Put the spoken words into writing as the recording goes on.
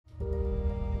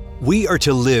We are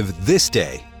to live this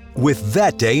day with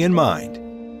that day in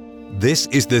mind. This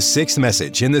is the sixth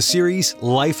message in the series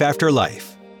Life After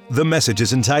Life. The message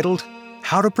is entitled,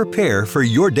 How to Prepare for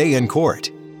Your Day in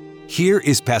Court. Here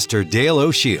is Pastor Dale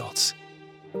O'Shields.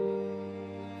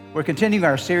 We're continuing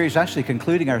our series, actually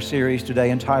concluding our series today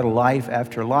entitled Life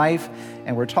After Life,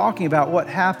 and we're talking about what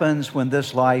happens when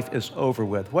this life is over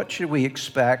with. What should we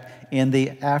expect in the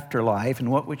afterlife, and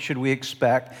what should we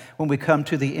expect when we come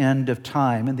to the end of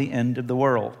time and the end of the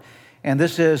world? And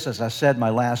this is, as I said, my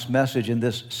last message in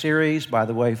this series. By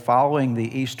the way, following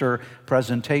the Easter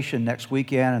presentation next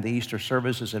weekend and the Easter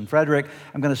services in Frederick,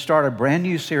 I'm going to start a brand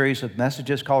new series of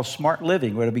messages called Smart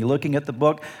Living. We're going to be looking at the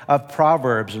book of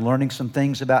Proverbs and learning some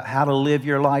things about how to live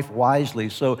your life wisely.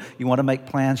 So you want to make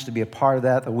plans to be a part of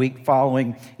that the week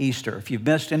following Easter. If you've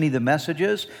missed any of the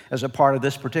messages as a part of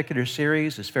this particular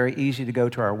series, it's very easy to go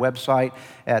to our website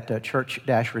at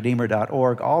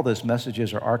church-redeemer.org. All those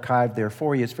messages are archived there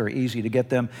for you. It's very easy to get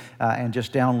them and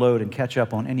just download and catch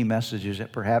up on any messages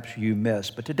that perhaps you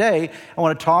missed. But today, I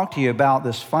want to talk to you about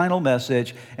this final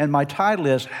message, and my title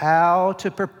is How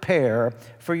to Prepare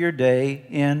for Your Day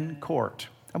in Court.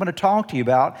 I'm going to talk to you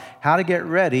about how to get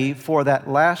ready for that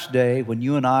last day when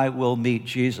you and I will meet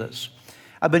Jesus.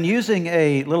 I've been using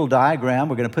a little diagram.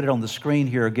 We're going to put it on the screen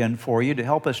here again for you to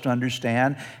help us to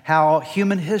understand how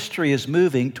human history is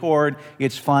moving toward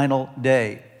its final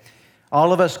day.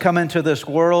 All of us come into this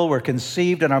world, we're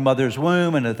conceived in our mother's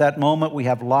womb, and at that moment we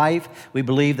have life. We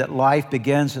believe that life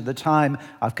begins at the time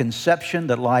of conception,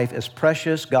 that life is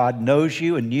precious. God knows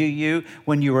you and knew you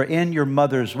when you were in your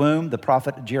mother's womb. The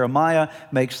prophet Jeremiah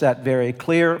makes that very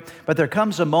clear. But there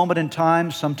comes a moment in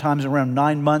time, sometimes around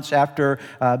 9 months after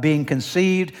being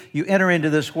conceived, you enter into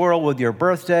this world with your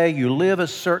birthday, you live a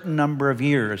certain number of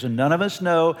years, and none of us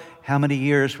know how many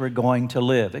years we're going to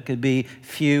live. It could be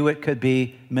few, it could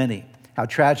be many. How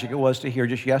tragic it was to hear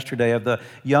just yesterday of the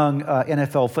young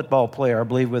NFL football player, I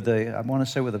believe with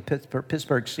the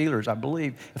Pittsburgh Steelers, I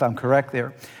believe, if I'm correct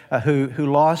there,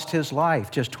 who lost his life,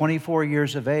 just 24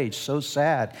 years of age. So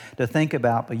sad to think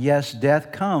about. But yes,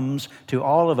 death comes to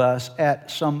all of us at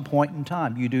some point in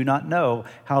time. You do not know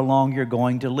how long you're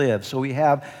going to live. So we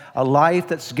have a life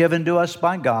that's given to us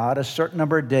by God, a certain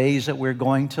number of days that we're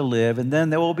going to live, and then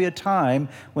there will be a time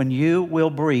when you will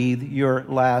breathe your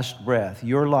last breath.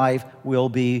 Your life will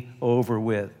be over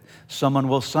with. Someone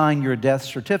will sign your death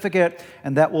certificate,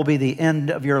 and that will be the end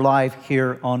of your life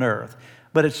here on earth.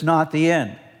 But it's not the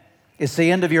end. It's the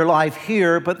end of your life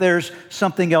here, but there's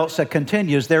something else that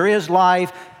continues. There is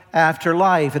life after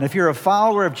life. And if you're a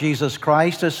follower of Jesus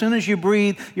Christ, as soon as you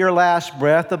breathe your last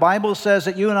breath, the Bible says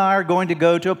that you and I are going to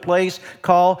go to a place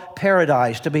called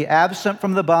paradise. To be absent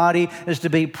from the body is to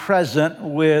be present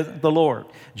with the Lord.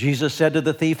 Jesus said to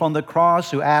the thief on the cross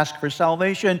who asked for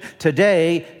salvation,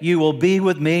 "Today you will be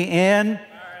with me in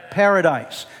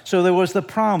paradise." So there was the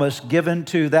promise given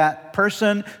to that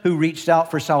person who reached out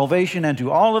for salvation, and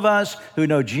to all of us who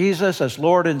know Jesus as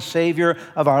Lord and Savior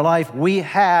of our life. We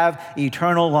have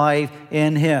eternal life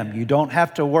in Him. You don't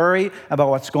have to worry about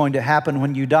what's going to happen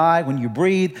when you die. When you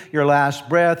breathe your last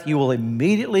breath, you will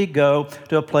immediately go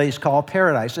to a place called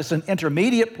paradise. It's an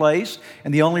intermediate place,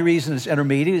 and the only reason it's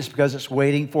intermediate is because it's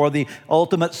waiting for the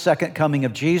ultimate second coming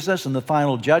of Jesus and the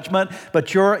final judgment.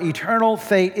 But your eternal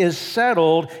fate is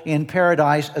settled in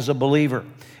paradise as a believer.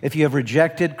 If you have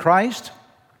rejected Christ,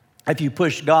 if you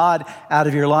push God out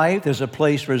of your life, there's a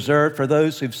place reserved for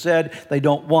those who've said they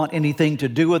don't want anything to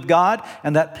do with God,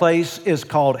 and that place is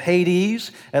called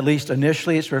Hades. At least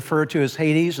initially it's referred to as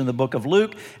Hades in the book of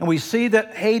Luke, and we see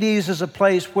that Hades is a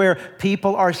place where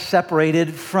people are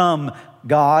separated from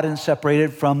God and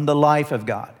separated from the life of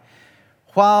God.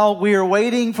 While we are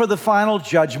waiting for the final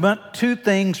judgment, two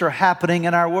things are happening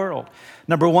in our world.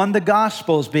 Number one, the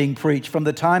gospel is being preached. From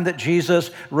the time that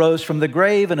Jesus rose from the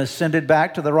grave and ascended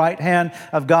back to the right hand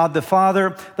of God the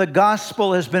Father, the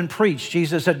gospel has been preached.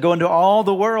 Jesus said, "Go into all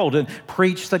the world and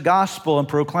preach the gospel and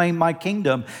proclaim my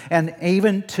kingdom." And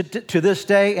even to this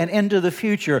day and into the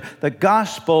future, the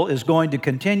gospel is going to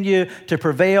continue to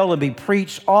prevail and be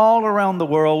preached all around the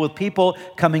world with people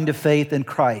coming to faith in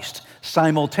Christ.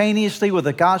 Simultaneously with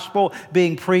the gospel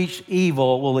being preached,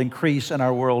 evil will increase in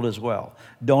our world as well.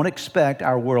 Don't expect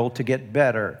our world to get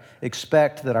better.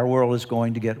 Expect that our world is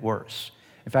going to get worse.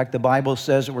 In fact, the Bible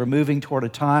says that we're moving toward a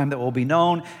time that will be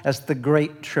known as the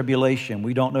Great Tribulation.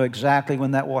 We don't know exactly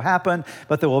when that will happen,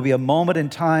 but there will be a moment in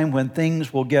time when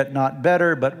things will get not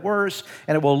better, but worse,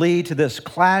 and it will lead to this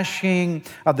clashing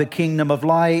of the kingdom of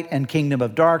light and kingdom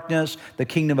of darkness. The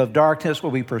kingdom of darkness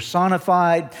will be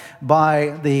personified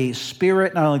by the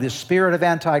spirit, not only the spirit of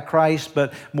Antichrist,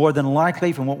 but more than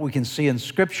likely, from what we can see in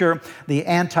Scripture, the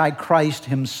Antichrist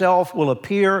himself will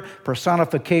appear,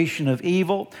 personification of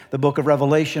evil. The book of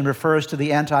Revelation refers to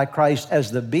the Antichrist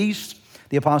as the beast.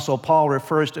 The Apostle Paul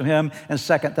refers to him in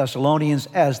 2 Thessalonians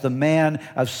as the man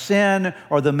of sin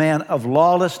or the man of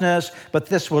lawlessness. But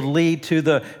this would lead to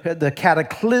the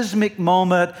cataclysmic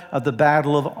moment of the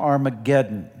Battle of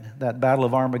Armageddon. That Battle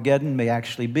of Armageddon may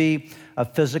actually be a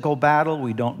physical battle.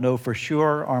 We don't know for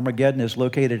sure. Armageddon is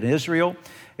located in Israel.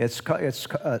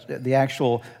 The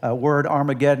actual word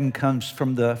Armageddon comes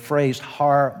from the phrase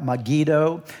Har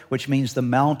Megiddo, which means the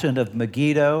mountain of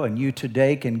Megiddo. And you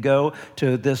today can go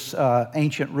to this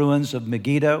ancient ruins of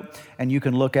Megiddo, and you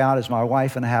can look out, as my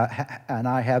wife and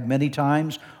I have many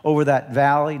times, over that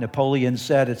valley. Napoleon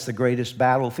said it's the greatest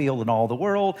battlefield in all the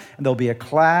world, and there'll be a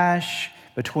clash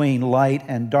between light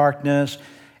and darkness.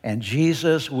 And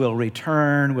Jesus will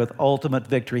return with ultimate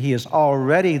victory. He is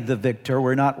already the victor.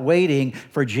 We're not waiting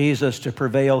for Jesus to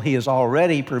prevail. He has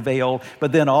already prevailed,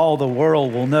 but then all the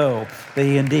world will know that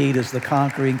he indeed is the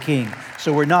conquering king.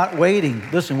 So we're not waiting.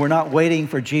 Listen, we're not waiting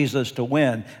for Jesus to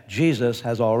win. Jesus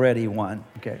has already won.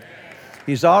 Okay.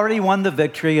 He's already won the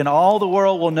victory, and all the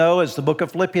world will know, as the book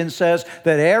of Philippians says,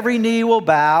 that every knee will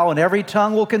bow and every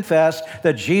tongue will confess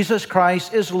that Jesus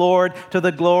Christ is Lord, to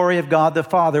the glory of God the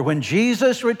Father. When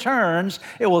Jesus returns,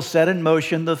 it will set in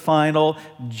motion the final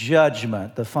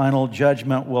judgment. The final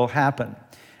judgment will happen.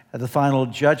 At the final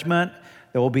judgment,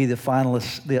 there will be the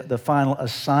final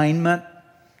assignment,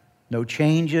 no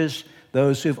changes.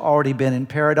 Those who've already been in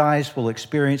paradise will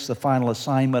experience the final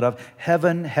assignment of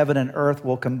heaven. Heaven and earth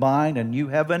will combine, a new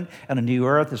heaven and a new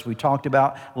earth, as we talked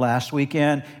about last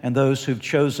weekend. And those who've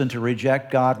chosen to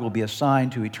reject God will be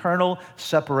assigned to eternal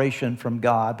separation from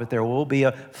God. But there will be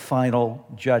a final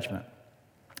judgment.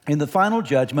 In the final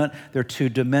judgment, there are two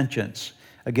dimensions.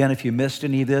 Again, if you missed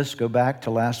any of this, go back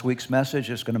to last week's message.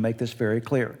 It's going to make this very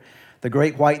clear. The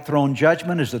great white throne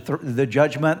judgment is the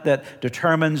judgment that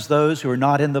determines those who are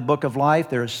not in the book of life.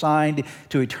 They're assigned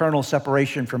to eternal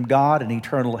separation from God and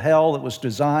eternal hell that was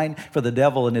designed for the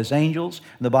devil and his angels.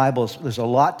 In the Bible, there's a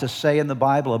lot to say in the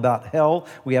Bible about hell.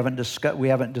 We haven't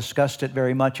discussed it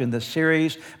very much in this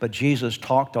series, but Jesus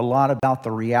talked a lot about the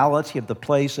reality of the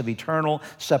place of eternal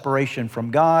separation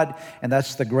from God, and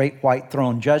that's the great white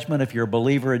throne judgment. If you're a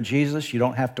believer in Jesus, you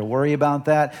don't have to worry about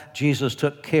that. Jesus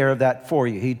took care of that for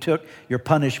you. He took your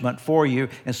punishment for you,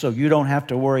 and so you don't have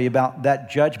to worry about that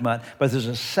judgment. But there's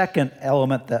a second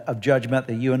element of judgment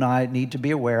that you and I need to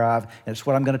be aware of, and it's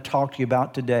what I'm going to talk to you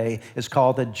about today. It's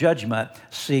called the judgment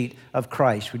seat of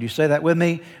Christ. Would you say that with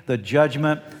me? The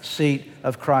judgment seat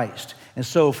of Christ. And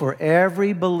so for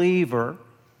every believer,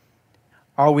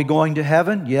 are we going to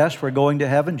heaven? Yes, we're going to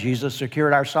heaven. Jesus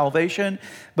secured our salvation.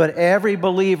 But every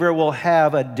believer will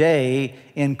have a day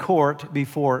in court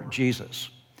before Jesus.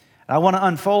 I want to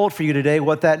unfold for you today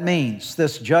what that means,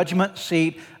 this judgment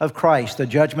seat of Christ. The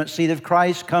judgment seat of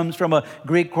Christ comes from a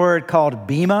Greek word called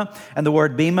bema, and the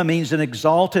word bema means an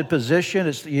exalted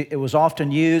position. It was often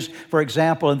used, for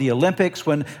example, in the Olympics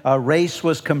when a race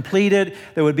was completed.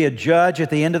 There would be a judge at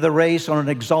the end of the race on an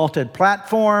exalted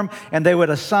platform, and they would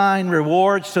assign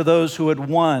rewards to those who had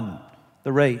won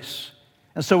the race.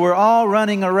 And so we're all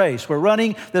running a race. We're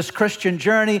running this Christian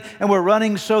journey, and we're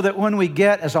running so that when we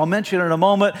get, as I'll mention in a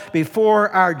moment, before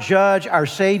our judge, our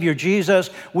Savior Jesus,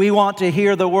 we want to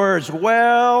hear the words,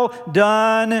 "Well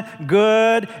done,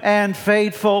 good and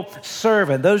faithful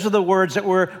servant." Those are the words that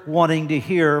we're wanting to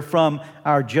hear from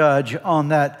our judge on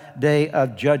that day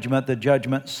of judgment, the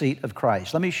judgment seat of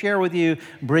Christ. Let me share with you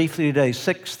briefly today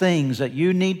 6 things that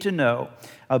you need to know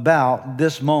about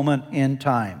this moment in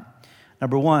time.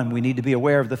 Number 1, we need to be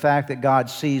aware of the fact that God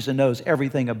sees and knows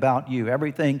everything about you,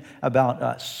 everything about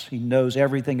us. He knows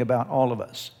everything about all of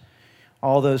us.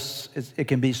 All this, it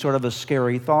can be sort of a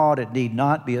scary thought. It need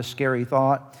not be a scary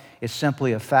thought. It's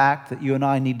simply a fact that you and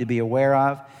I need to be aware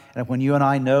of. And when you and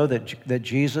I know that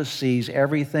Jesus sees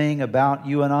everything about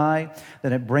you and I,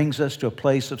 then it brings us to a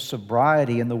place of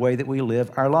sobriety in the way that we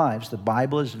live our lives. The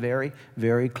Bible is very,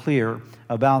 very clear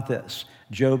about this.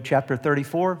 Job chapter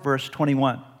 34, verse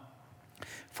 21.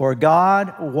 For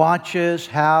God watches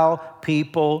how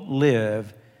people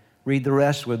live. Read the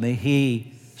rest with me.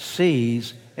 He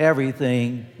sees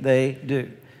everything they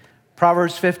do.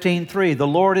 Proverbs 15:3. The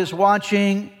Lord is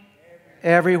watching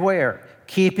everywhere,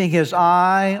 keeping his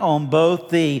eye on both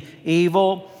the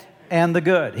evil and the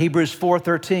good. Hebrews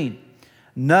 4:13.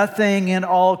 Nothing in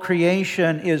all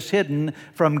creation is hidden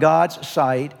from God's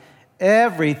sight.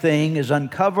 Everything is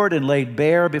uncovered and laid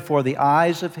bare before the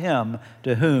eyes of him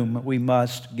to whom we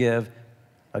must give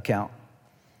account.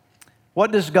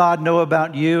 What does God know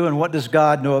about you, and what does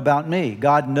God know about me?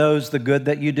 God knows the good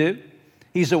that you do.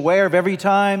 He's aware of every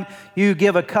time you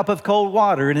give a cup of cold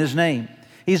water in his name.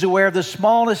 He's aware of the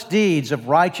smallest deeds of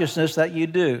righteousness that you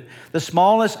do, the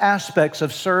smallest aspects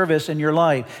of service in your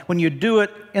life. When you do it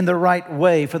in the right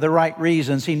way for the right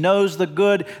reasons, he knows the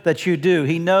good that you do.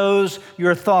 He knows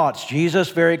your thoughts. Jesus,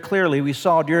 very clearly, we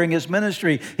saw during his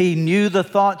ministry, he knew the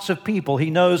thoughts of people. He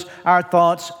knows our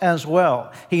thoughts as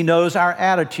well. He knows our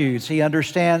attitudes. He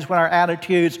understands when our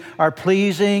attitudes are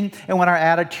pleasing and when our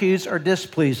attitudes are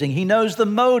displeasing. He knows the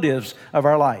motives of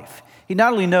our life. He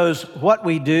not only knows what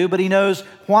we do, but he knows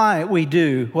why we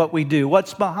do what we do,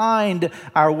 what's behind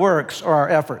our works or our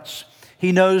efforts.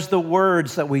 He knows the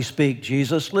words that we speak.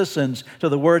 Jesus listens to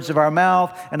the words of our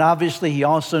mouth, and obviously he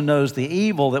also knows the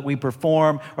evil that we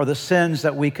perform or the sins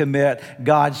that we commit.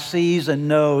 God sees and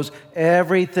knows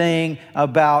everything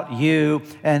about you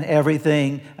and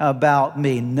everything about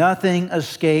me. Nothing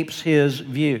escapes his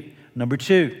view. Number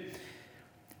 2,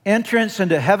 entrance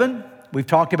into heaven. We've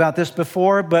talked about this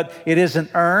before, but it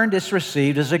isn't earned, it's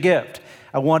received as a gift.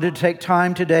 I wanted to take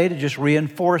time today to just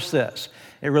reinforce this.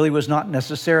 It really was not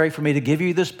necessary for me to give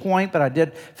you this point, but I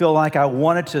did feel like I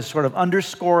wanted to sort of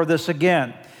underscore this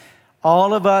again.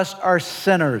 All of us are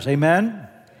sinners, amen?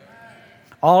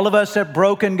 All of us have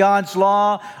broken God's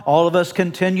law. All of us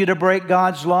continue to break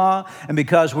God's law. And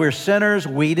because we're sinners,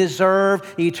 we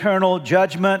deserve eternal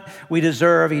judgment. We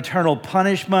deserve eternal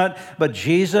punishment. But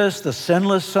Jesus, the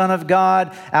sinless Son of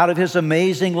God, out of his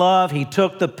amazing love, he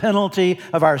took the penalty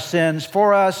of our sins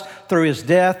for us through his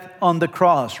death on the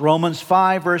cross. Romans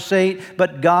 5, verse 8,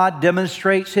 but God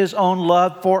demonstrates his own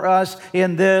love for us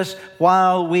in this: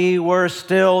 while we were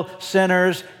still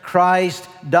sinners, Christ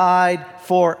died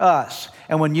for us.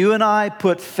 And when you and I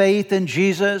put faith in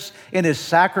Jesus, in his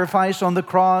sacrifice on the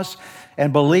cross,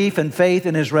 and belief and faith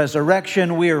in his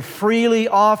resurrection, we are freely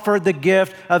offered the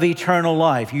gift of eternal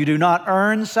life. You do not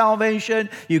earn salvation.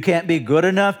 You can't be good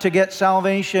enough to get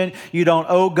salvation. You don't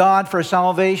owe God for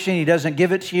salvation. He doesn't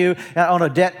give it to you on a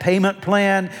debt payment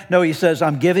plan. No, he says,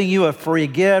 I'm giving you a free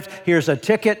gift. Here's a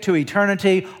ticket to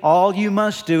eternity. All you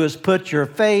must do is put your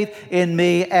faith in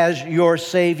me as your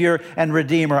Savior and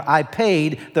Redeemer. I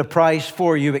paid the price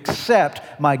for you. Accept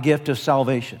my gift of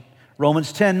salvation.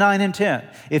 Romans 10, 9 and 10.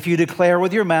 If you declare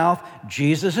with your mouth,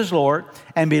 Jesus is Lord,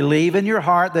 and believe in your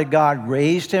heart that God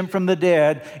raised him from the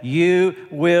dead, you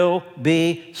will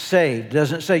be saved. It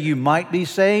doesn't say you might be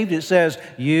saved. It says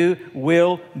you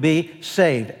will be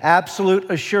saved. Absolute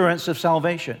assurance of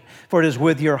salvation. For it is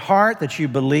with your heart that you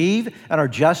believe and are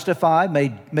justified,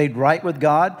 made right with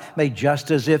God, made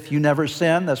just as if you never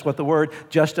sinned. That's what the word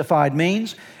justified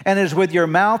means. And it is with your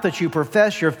mouth that you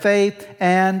profess your faith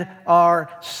and are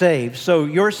saved. So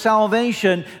your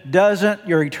salvation doesn't,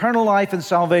 your eternal life and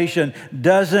salvation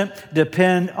doesn't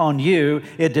depend on you.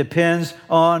 It depends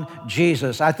on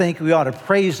Jesus. I think we ought to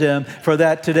praise him for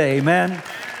that today. Amen?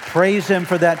 Praise him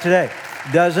for that today.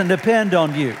 Doesn't depend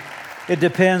on you. It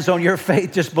depends on your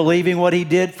faith, just believing what he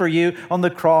did for you on the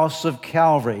cross of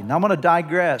Calvary. Now I'm going to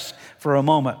digress for a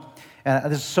moment.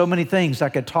 And there's so many things I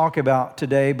could talk about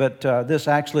today, but this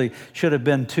actually should have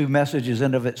been 2 messages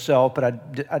in of itself,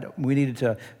 but we needed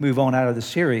to move on out of the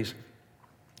series.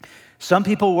 Some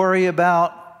people worry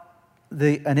about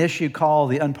an issue called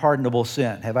the unpardonable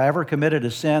sin. Have I ever committed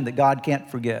a sin that God can't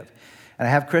forgive? And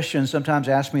I have Christians sometimes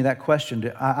ask me that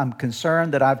question. I'm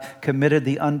concerned that I've committed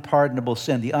the unpardonable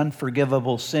sin, the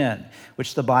unforgivable sin,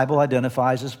 which the Bible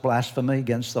identifies as blasphemy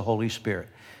against the Holy Spirit.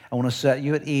 I want to set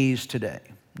you at ease today.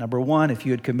 Number 1, if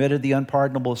you had committed the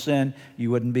unpardonable sin,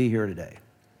 you wouldn't be here today.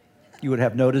 You would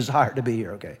have no desire to be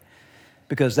here, okay?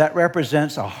 Because that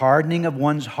represents a hardening of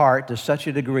one's heart to such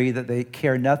a degree that they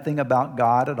care nothing about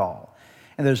God at all.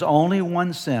 And there's only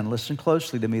one sin. Listen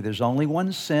closely to me. There's only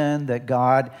one sin that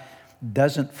God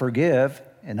doesn't forgive,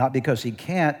 and not because he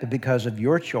can't, but because of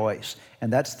your choice.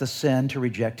 And that's the sin to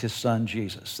reject his son,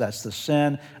 Jesus. That's the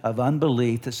sin of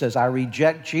unbelief that says, I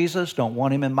reject Jesus, don't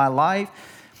want him in my life.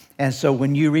 And so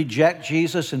when you reject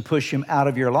Jesus and push him out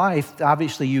of your life,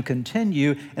 obviously you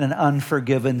continue in an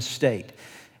unforgiven state.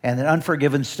 And an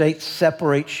unforgiven state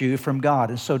separates you from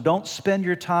God. And so don't spend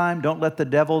your time. Don't let the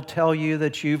devil tell you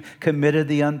that you've committed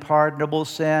the unpardonable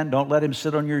sin. Don't let him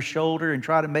sit on your shoulder and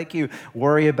try to make you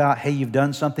worry about, hey, you've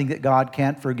done something that God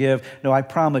can't forgive. No, I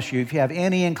promise you, if you have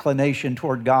any inclination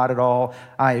toward God at all,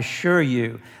 I assure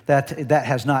you that that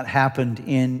has not happened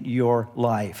in your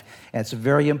life. And it's a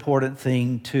very important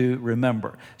thing to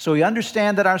remember. So we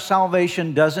understand that our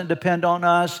salvation doesn't depend on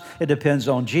us. It depends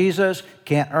on Jesus.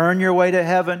 Can't earn your way to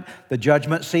heaven. The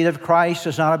judgment seat of Christ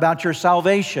is not about your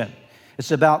salvation.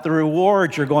 It's about the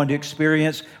rewards you're going to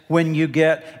experience when you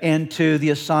get into the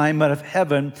assignment of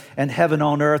heaven and heaven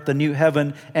on earth, the new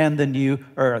heaven and the new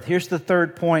earth. Here's the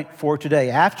third point for today.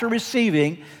 After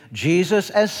receiving Jesus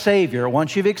as Savior,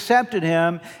 once you've accepted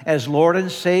Him as Lord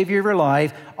and Savior of your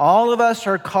life, all of us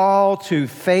are called to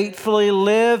faithfully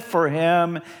live for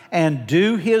Him and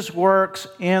do His works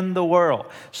in the world.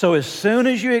 So as soon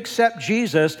as you accept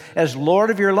Jesus as Lord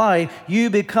of your life,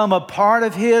 you become a part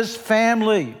of His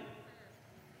family.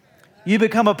 You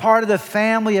become a part of the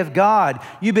family of God.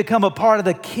 You become a part of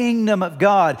the kingdom of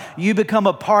God. You become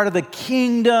a part of the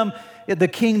kingdom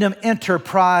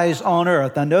enterprise on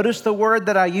earth. Now notice the word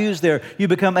that I use there. You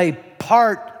become a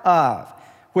part of,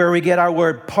 where we get our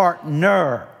word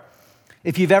partner.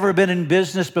 If you've ever been in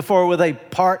business before with a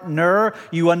partner,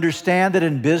 you understand that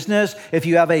in business, if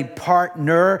you have a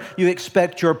partner, you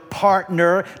expect your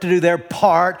partner to do their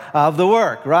part of the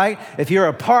work, right? If you're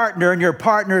a partner and your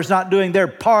partner is not doing their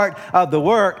part of the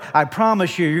work, I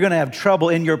promise you, you're going to have trouble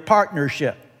in your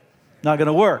partnership. Not going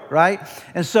to work, right?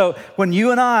 And so when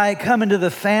you and I come into the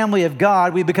family of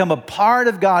God, we become a part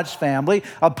of God's family,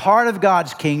 a part of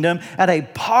God's kingdom, and a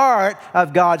part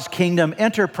of God's kingdom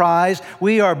enterprise.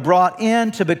 We are brought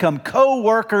in to become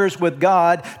co-workers with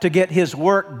God to get His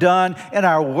work done in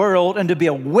our world and to be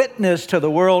a witness to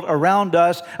the world around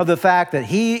us of the fact that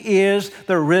He is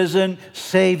the risen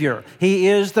Savior. He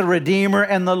is the Redeemer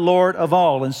and the Lord of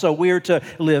all. And so we are to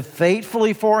live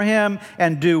faithfully for Him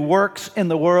and do works in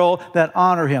the world that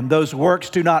honor Him. Those works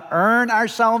do not earn our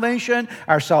salvation.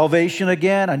 Our salvation,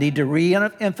 again, I need to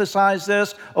re-emphasize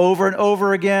this over and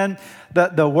over again.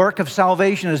 The work of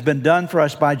salvation has been done for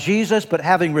us by Jesus, but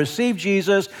having received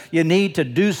Jesus, you need to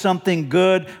do something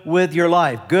good with your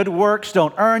life. Good works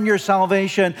don't earn your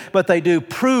salvation, but they do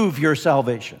prove your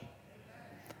salvation.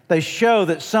 They show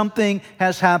that something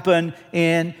has happened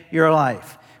in your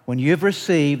life. When you've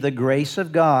received the grace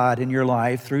of God in your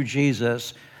life through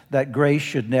Jesus, that grace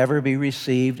should never be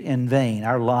received in vain.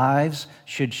 Our lives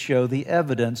should show the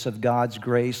evidence of God's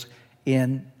grace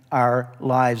in our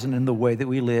lives and in the way that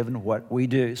we live and what we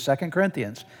do. 2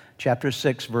 Corinthians chapter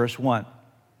 6, verse 1.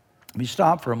 Let me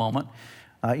stop for a moment.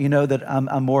 You know that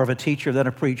I'm more of a teacher than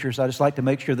a preacher, so I just like to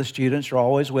make sure the students are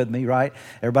always with me, right?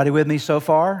 Everybody with me so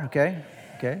far? Okay.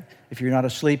 If you're not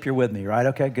asleep, you're with me, right?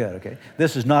 Okay, good, okay.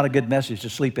 This is not a good message to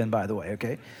sleep in, by the way,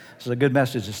 okay? This is a good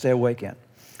message to stay awake in.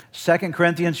 2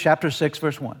 Corinthians chapter 6,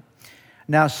 verse 1.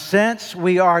 Now, since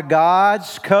we are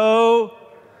God's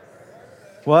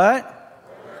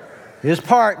His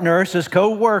partners, His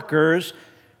co-workers,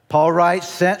 Paul writes,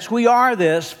 since we are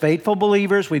this, faithful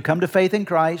believers, we've come to faith in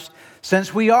Christ,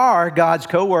 since we are God's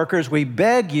co-workers, we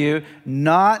beg you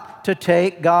not to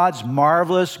take God's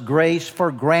marvelous grace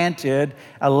for granted,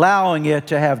 allowing it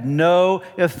to have no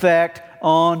effect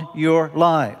on your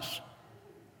lives.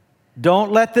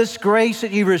 Don't let this grace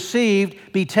that you received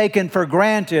be taken for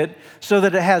granted so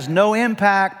that it has no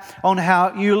impact on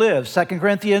how you live. 2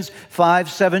 Corinthians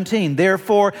 5:17.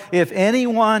 Therefore, if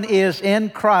anyone is in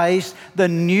Christ, the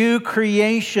new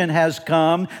creation has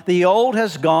come. The old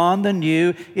has gone, the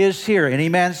new is here. Any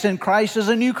man that's in Christ is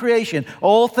a new creation.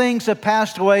 Old things have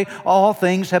passed away, all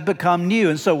things have become new.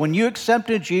 And so when you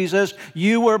accepted Jesus,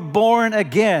 you were born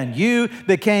again. You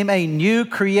became a new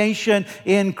creation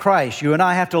in Christ. You and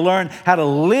I have to learn how to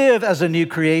live as a new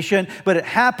creation, but it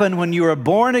happened when you were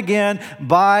born again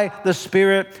by the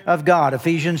Spirit of God.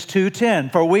 Ephesians 2:10,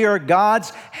 for we are God's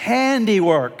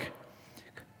handiwork,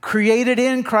 created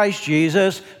in Christ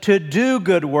Jesus to do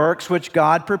good works which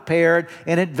God prepared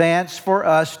in advance for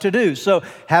us to do. So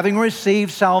having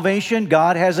received salvation,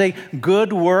 God has a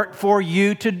good work for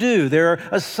you to do. There are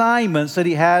assignments that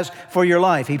He has for your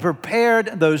life. He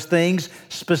prepared those things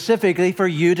specifically for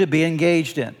you to be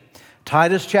engaged in.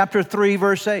 Titus chapter 3,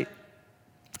 verse 8.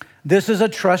 This is a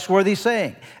trustworthy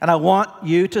saying, and I want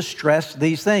you to stress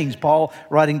these things. Paul,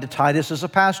 writing to Titus as a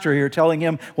pastor here, telling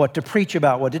him what to preach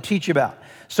about, what to teach about,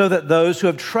 so that those who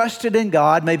have trusted in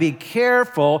God may be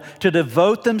careful to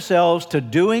devote themselves to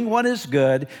doing what is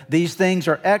good. These things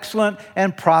are excellent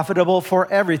and profitable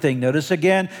for everything. Notice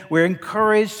again, we're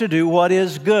encouraged to do what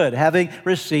is good, having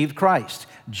received Christ.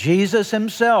 Jesus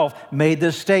himself made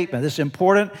this statement, this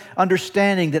important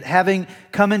understanding that having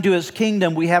come into his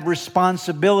kingdom, we have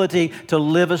responsibility to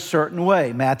live a certain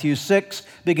way. Matthew 6,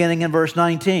 beginning in verse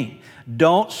 19.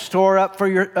 Don't store up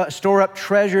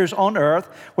treasures on earth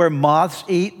where moths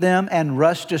eat them and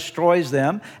rust destroys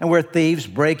them, and where thieves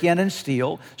break in and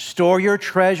steal. Store your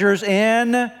treasures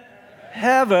in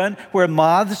heaven, where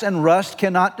moths and rust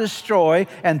cannot destroy,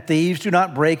 and thieves do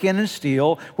not break in and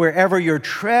steal. Wherever your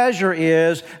treasure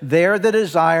is, there the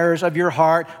desires of your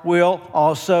heart will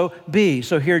also be.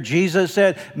 So here Jesus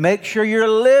said, make sure you're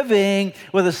living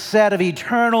with a set of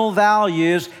eternal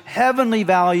values, heavenly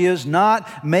values, not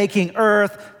thinking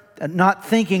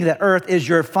that earth is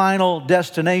your final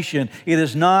destination. It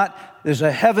is not. There's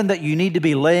a heaven that you need to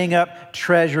be laying up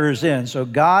treasures in. So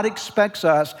God expects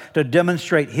us to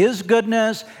demonstrate his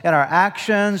goodness in our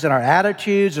actions, in our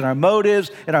attitudes, in our motives,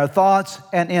 in our thoughts,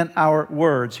 and in our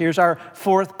words. Here's our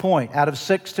fourth point. Out of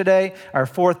 6 today, our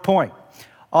fourth point.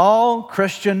 All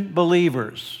Christian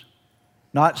believers,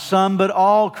 not some, but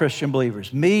all Christian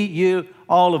believers, me, you,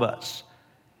 all of us,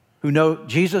 who know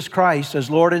Jesus Christ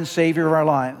as Lord and Savior of our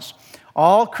lives,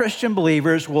 all Christian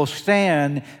believers will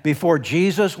stand before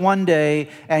Jesus one day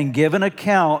and give an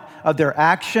account of their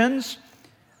actions,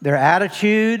 their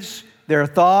attitudes, their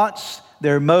thoughts,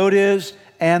 their motives,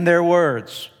 and their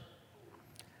words.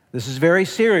 This is very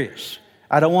serious.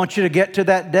 I don't want you to get to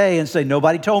that day and say,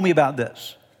 nobody told me about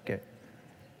this. Okay.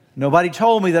 Nobody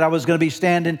told me that I was going to be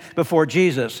standing before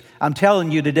Jesus. I'm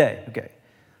telling you today. Okay.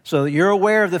 So that you're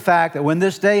aware of the fact that when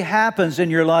this day happens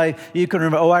in your life, you can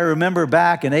remember, I remember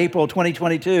back in April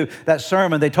 2022, that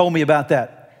sermon, they told me about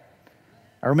that.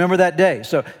 I remember that day.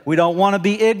 So we don't want to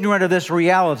be ignorant of this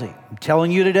reality. I'm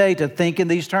telling you today to think in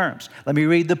these terms. Let me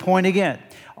read the point again.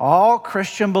 All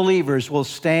Christian believers will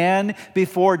stand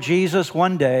before Jesus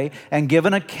one day and give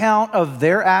an account of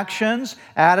their actions,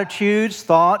 attitudes,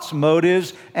 thoughts,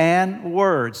 motives, and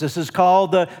words. This is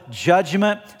called the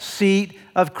judgment seat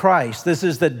of Christ. This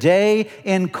is the day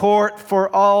in court for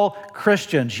all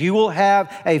Christians. You will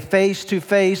have a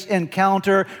face-to-face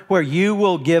encounter where you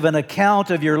will give an account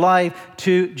of your life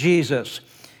to Jesus.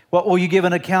 What will you give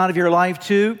an account of your life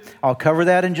to? I'll cover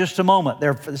that in just a moment.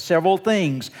 There are several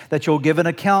things that you'll give an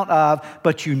account of,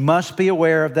 but you must be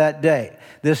aware of that day.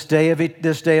 This day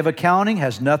of accounting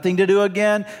has nothing to do,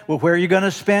 again, with where you're going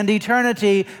to spend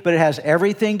eternity, but it has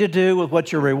everything to do with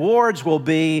what your rewards will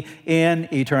be in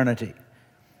eternity.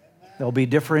 There'll be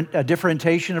a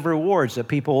differentiation of rewards that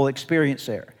people will experience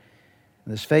there.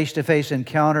 And this face-to-face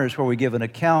encounter is where we give an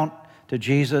account to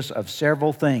Jesus of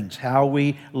several things, how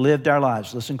we lived our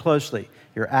lives. Listen closely.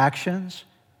 Your actions,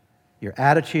 your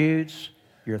attitudes,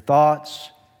 your thoughts,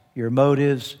 your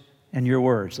motives, and your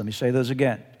words. Let me say those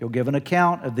again. You'll give an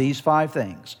account of these 5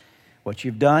 things. What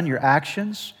you've done, your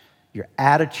actions, your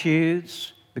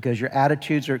attitudes, because your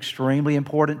attitudes are extremely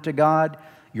important to God,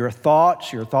 your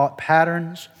thoughts, your thought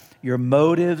patterns, your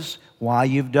motives, why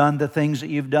you've done the things that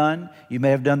you've done. You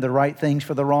may have done the right things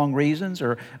for the wrong reasons,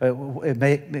 or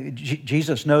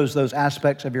Jesus knows those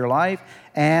aspects of your life,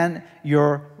 and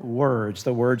your words,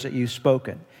 the words that you've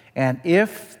spoken. And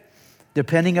if,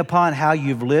 depending upon how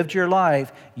you've lived your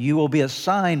life, you will be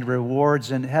assigned rewards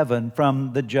in heaven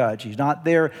from the judge. He's not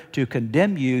there to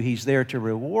condemn you. He's there to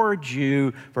reward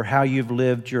you for how you've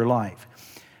lived your life.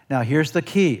 Now, here's the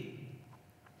key.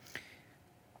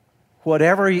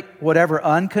 Whatever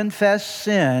unconfessed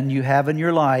sin you have in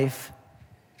your life,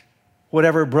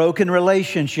 whatever broken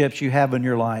relationships you have in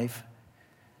your life,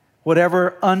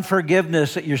 whatever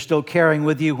unforgiveness that you're still carrying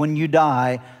with you when you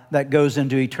die, that goes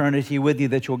into eternity with you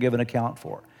that you'll give an account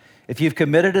for. If you've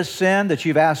committed a sin that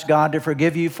you've asked God to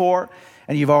forgive you for,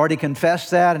 and you've already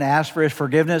confessed that and asked for his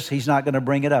forgiveness, he's not going to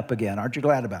bring it up again. Aren't you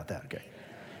glad about that? Okay.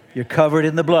 You're covered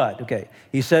in the blood. Okay.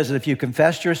 He says that if you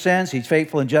confess your sins, he's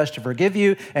faithful and just to forgive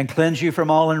you and cleanse you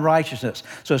from all unrighteousness.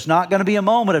 So it's not going to be a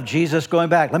moment of Jesus going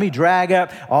back, let me drag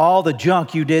up all the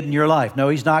junk you did in your life. No,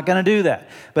 he's not going to do that.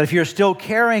 But if you're still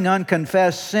carrying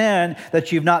unconfessed sin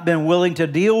that you've not been willing to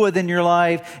deal with in your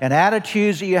life, and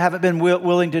attitudes that you haven't been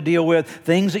willing to deal with,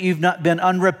 things that you've not been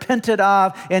unrepented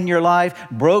of in your life,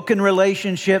 broken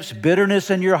relationships, bitterness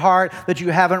in your heart that you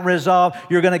haven't resolved,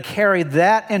 you're going to carry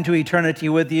that into eternity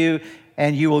with you.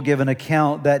 and you will give an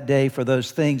account that day for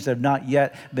those things that have not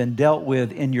yet been dealt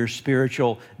with in your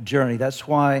spiritual journey. That's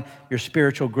why your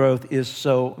spiritual growth is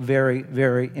so very,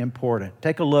 very important.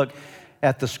 Take a look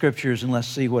at the scriptures and let's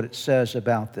see what it says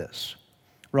about this.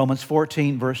 Romans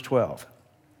 14, verse 12.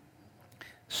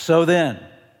 So then,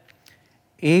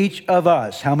 each of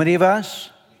us, how many of us?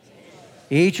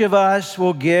 Each of us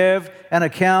will give an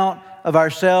account of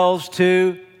ourselves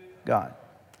to God.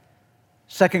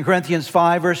 2 Corinthians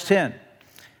 5, verse 10.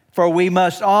 For we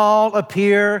must all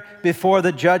appear before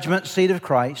the judgment seat of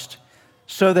Christ,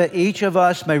 so that each of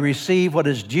us may receive what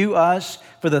is due us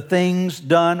for the things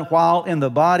done while in the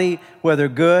body, whether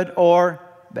good or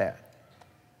bad.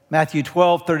 Matthew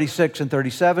 12, 36 and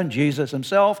 37, Jesus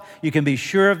himself, you can be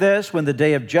sure of this, when the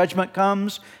day of judgment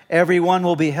comes, everyone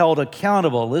will be held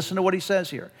accountable. Listen to what he says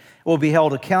here. Will be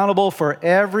held accountable for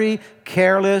every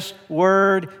careless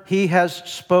word he has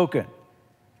spoken.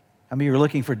 I mean, you're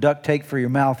looking for duct tape for your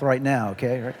mouth right now,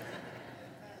 okay? Right?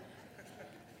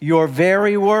 Your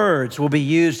very words will be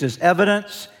used as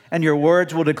evidence, and your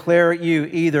words will declare you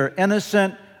either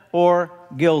innocent or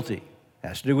guilty. It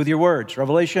has to do with your words.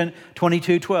 Revelation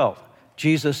 22:12.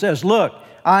 Jesus says, look,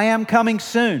 I am coming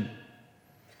soon.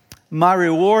 My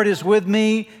reward is with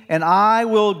me, and I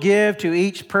will give to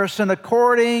each person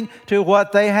according to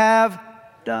what they have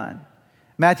done.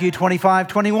 Matthew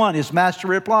 25:21, his master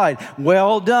replied,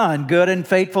 well done, good and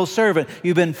faithful servant.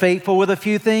 You've been faithful with a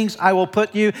few things. I will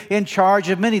put you in charge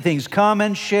of many things. Come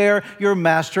and share your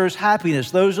master's happiness.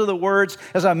 Those are the words,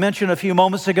 as I mentioned a few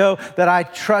moments ago, that I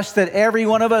trust that every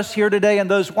one of us here today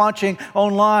and those watching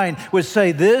online would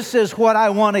say, this is what I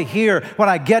want to hear. When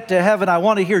I get to heaven, I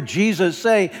want to hear Jesus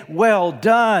say, well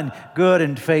done, good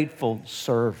and faithful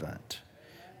servant.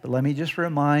 But let me just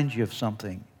remind you of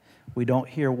something. We don't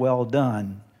hear well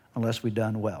done unless we've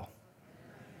done well.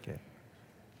 Okay.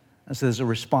 And so there's a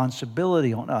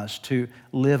responsibility on us to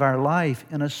live our life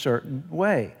in a certain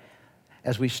way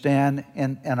as we stand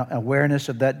in awareness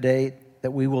of that day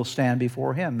that we will stand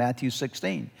before him. Matthew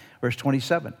 16, verse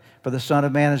 27. For the Son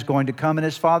of Man is going to come in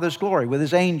his Father's glory with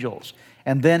his angels,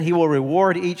 and then he will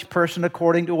reward each person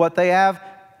according to what they have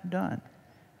done.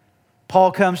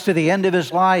 Paul comes to the end of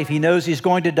his life. He knows he's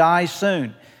going to die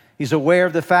soon. He's aware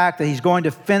of the fact that he's going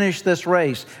to finish this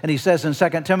race. And he says in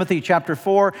 2 Timothy chapter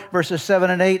 4, verses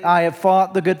 7 and 8, I have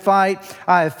fought the good fight.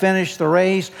 I have finished the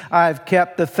race. I have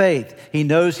kept the faith. He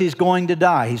knows he's going to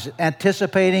die. He's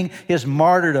anticipating his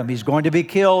martyrdom. He's going to be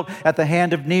killed at the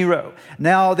hand of Nero.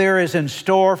 Now there is in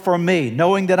store for me,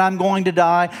 knowing that I'm going to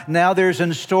die, now there's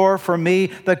in store for me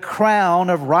the crown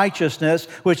of righteousness,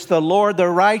 which the Lord, the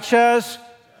righteous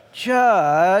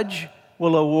judge,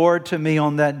 will award to me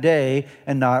on that day,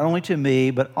 and not only to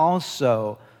me, but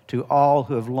also to all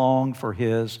who have longed for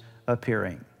his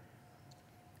appearing.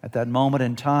 At that moment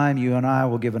in time, you and I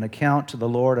will give an account to the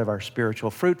Lord of our spiritual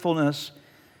fruitfulness,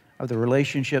 of the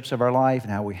relationships of our life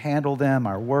and how we handle them,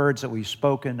 our words that we've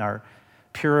spoken, our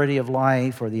purity of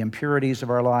life or the impurities of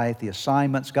our life, the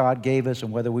assignments God gave us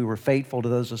and whether we were faithful to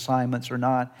those assignments or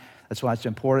not. That's why it's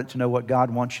important to know what God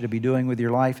wants you to be doing with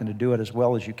your life and to do it as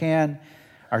well as you can.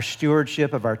 Our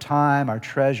stewardship of our time, our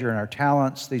treasure, and our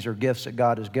talents. These are gifts that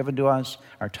God has given to us.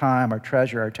 Our time, our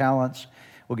treasure, our talents.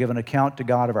 We'll give an account to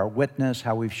God of our witness,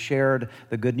 how we've shared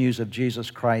the good news of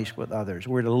Jesus Christ with others.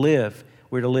 We're to live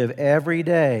every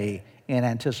day in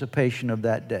anticipation of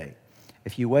that day.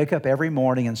 If you wake up every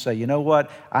morning and say, you know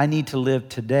what, I need to live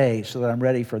today so that I'm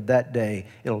ready for that day,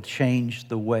 it'll change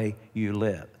the way you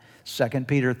live. 2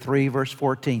 Peter 3, verse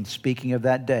 14, speaking of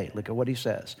that day, look at what he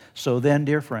says. So then,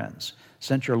 dear friends,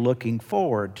 since you're looking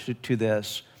forward to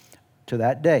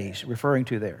that day, he's referring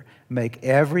to there, make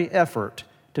every effort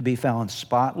to be found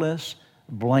spotless,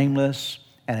 blameless,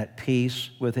 and at peace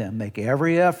with him. Make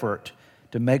every effort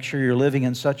to make sure you're living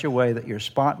in such a way that you're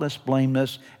spotless,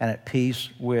 blameless, and at peace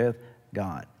with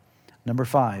God. Number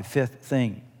 5, fifth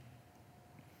thing.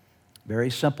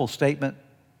 Very simple statement,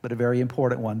 but a very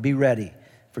important one. Be ready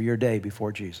for your day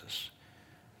before Jesus.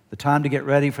 The time to get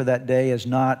ready for that day is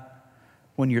not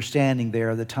when you're standing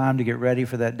there. The time to get ready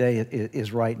for that day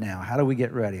is right now. How do we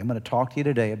get ready? I'm going to talk to you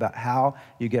today about how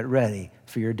you get ready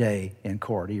for your day in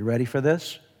court. Are you ready for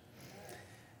this?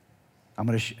 I'm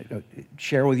going to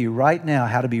share with you right now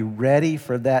how to be ready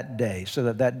for that day so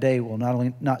that that day will not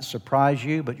only not surprise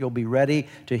you, but you'll be ready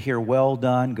to hear, well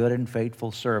done, good and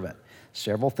faithful servant.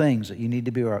 Several things that you need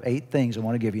to be, or 8 things I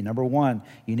want to give you. Number 1,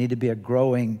 you need to be a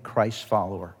growing Christ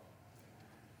follower.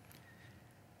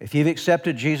 If you've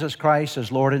accepted Jesus Christ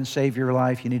as Lord and Savior of your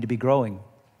life, you need to be growing.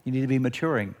 You need to be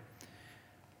maturing.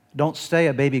 Don't stay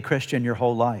a baby Christian your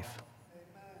whole life.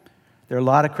 There are a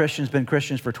lot of Christians, been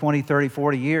Christians for 20, 30,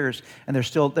 40 years, and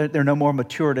they're no more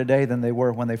mature today than they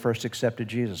were when they first accepted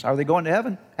Jesus. Are they going to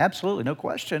heaven? Absolutely, no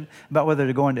question about whether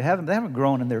they're going to heaven. They haven't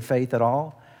grown in their faith at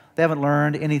all. They haven't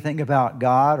learned anything about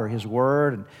God or His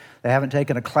Word, and they haven't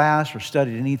taken a class or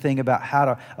studied anything about how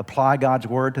to apply God's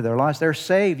Word to their lives. They're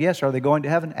saved, yes. Are they going to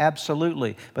heaven?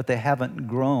 Absolutely. But they haven't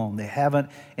grown. They haven't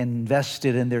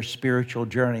invested in their spiritual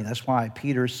journey. That's why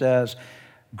Peter says,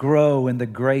 grow in the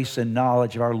grace and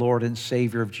knowledge of our Lord and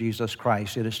Savior of Jesus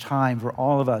Christ. It is time for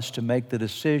all of us to make the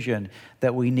decision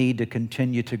that we need to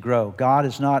continue to grow. God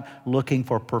is not looking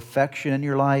for perfection in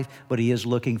your life, but He is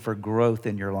looking for growth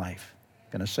in your life.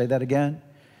 Can I say that again?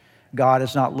 God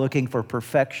is not looking for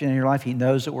perfection in your life. He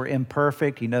knows that we're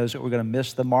imperfect. He knows that we're going to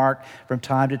miss the mark from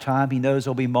time to time. He knows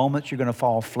there'll be moments you're going to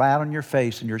fall flat on your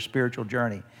face in your spiritual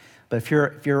journey. But if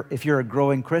you're a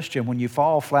growing Christian, when you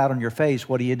fall flat on your face,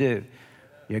 what do?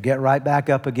 You get right back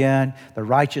up again. The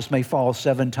righteous may fall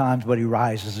 7 times, but he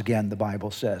rises again, the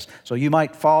Bible says. So you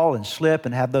might fall and slip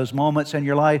and have those moments in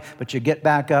your life, but you get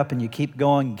back up and you keep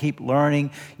going and keep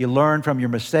learning. You learn from your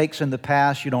mistakes in the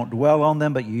past. You don't dwell on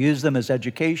them, but you use them as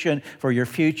education for your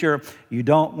future. You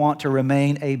don't want to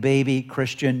remain a baby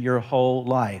Christian your whole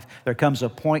life. There comes a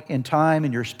point in time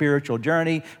in your spiritual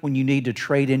journey when you need to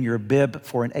trade in your bib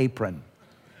for an apron.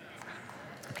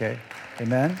 Okay?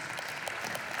 Amen?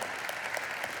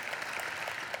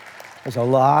 There's a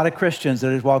lot of Christians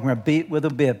that are walking around beat with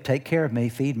a bib. Take care of me,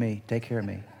 feed me, take care of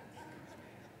me.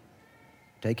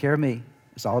 Take care of me.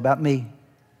 It's all about me.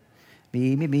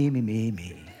 Me.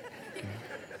 Okay.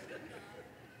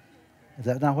 Is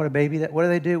that not what a baby, what do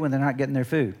they do when they're not getting their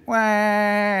food? Wah.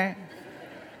 There's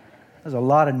a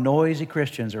lot of noisy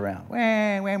Christians around.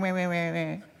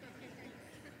 Wah.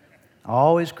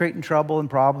 Always creating trouble and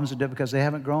problems because they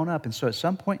haven't grown up. And so at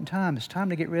some point in time, it's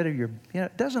time to get rid of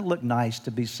it doesn't look nice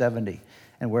to be 70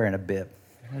 and wearing a bib.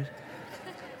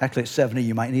 Actually, at 70,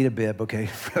 you might need a bib, okay?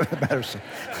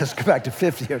 Let's go back to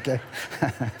 50, okay?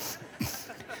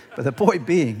 But the point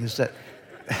being is that,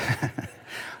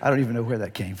 I don't even know where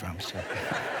that came from. So.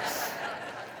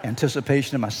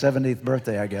 Anticipation of my 70th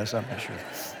birthday, I guess, I'm not sure.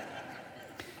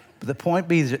 But the point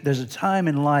being is that there's a time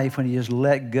in life when you just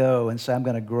let go and say, I'm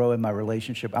going to grow in my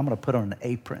relationship. I'm going to put on an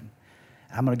apron.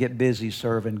 I'm going to get busy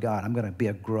serving God. I'm going to be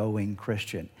a growing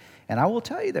Christian. And I will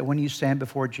tell you that when you stand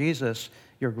before Jesus,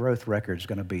 your growth record is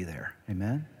going to be there.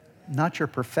 Amen? Not your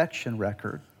perfection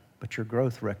record, but your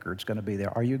growth record is going to be there.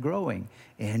 Are you growing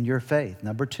in your faith?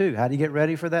 Number 2, how do you get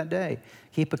ready for that day?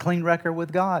 Keep a clean record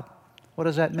with God. What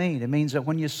does that mean? It means that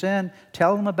when you sin,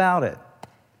 tell Him about it.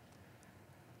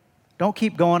 Don't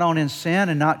keep going on in sin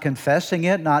and not confessing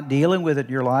it, not dealing with it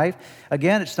in your life.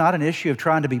 Again, it's not an issue of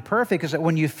trying to be perfect. It's that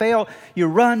when you fail, you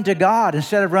run to God.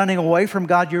 Instead of running away from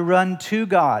God, you run to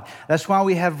God. That's why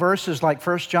we have verses like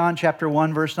 1 John chapter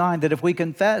 1, verse 9, that if we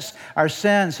confess our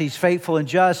sins, He's faithful and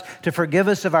just to forgive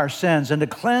us of our sins and to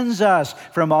cleanse us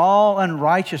from all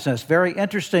unrighteousness. Very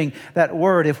interesting, that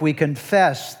word, if we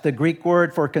confess. The Greek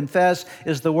word for confess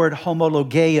is the word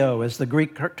homologeo, is the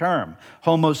Greek term.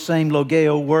 Homo, same,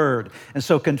 logeo, word. And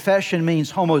so confession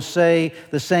means say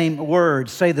the same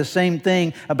words, say the same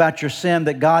thing about your sin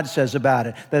that God says about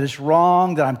it, that it's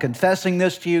wrong, that I'm confessing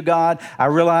this to you, God. I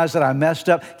realize that I messed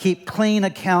up. Keep clean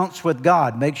accounts with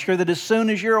God. Make sure that as soon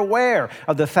as you're aware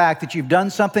of the fact that you've done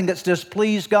something that's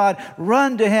displeased God,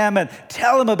 run to Him and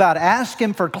tell Him about it. Ask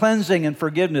Him for cleansing and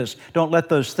forgiveness. Don't let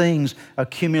those things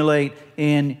accumulate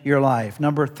in your life.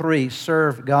 Number 3,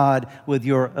 serve God with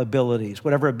your abilities.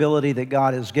 Whatever ability that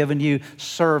God has given you,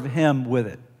 serve Him with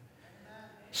it.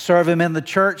 Serve Him in the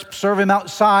church, serve Him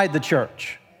outside the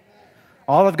church.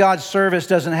 All of God's service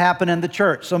doesn't happen in the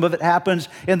church. Some of it happens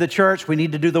in the church. We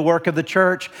need to do the work of the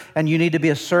church, and you need to be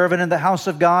a servant in the house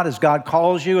of God as God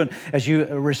calls you and as you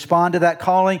respond to that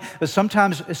calling. But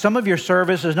sometimes some of your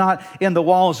service is not in the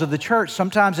walls of the church.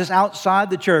 Sometimes it's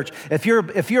outside the church. If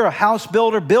you're a house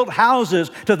builder, build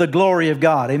houses to the glory of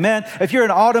God. Amen? If you're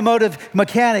an automotive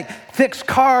mechanic, fix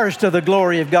cars to the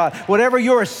glory of God. Whatever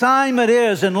your assignment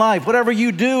is in life, whatever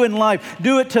you do in life,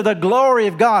 do it to the glory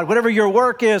of God. Whatever your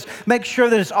work is, make sure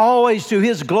that it's always to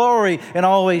His glory and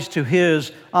always to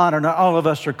His honor. Not all of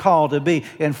us are called to be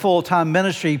in full-time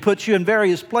ministry. He puts you in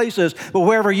various places, but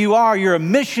wherever you are, you're a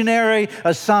missionary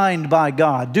assigned by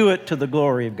God. Do it to the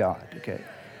glory of God. Okay.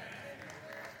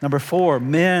 Number 4,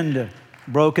 mend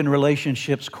broken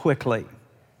relationships quickly.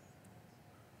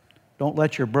 Don't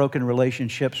let your broken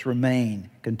relationships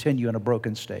continue in a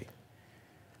broken state.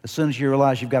 As soon as you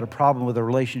realize you've got a problem with a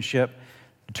relationship,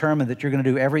 determine that you're going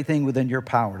to do everything within your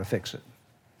power to fix it.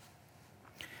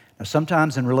 Now,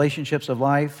 sometimes in relationships of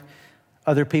life,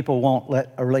 other people won't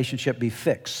let a relationship be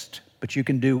fixed. but you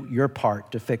can do your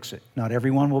part to fix it. Not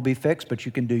everyone will be fixed, but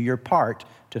you can do your part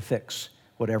to fix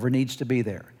whatever needs to be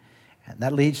there. And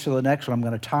that leads to the next one. I'm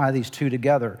going to tie these two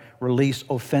together. Release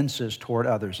offenses toward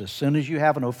others. As soon as you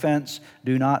have an offense,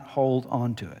 do not hold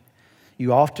on to it.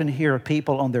 You often hear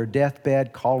people on their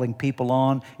deathbed calling people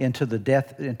on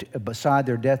beside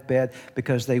their deathbed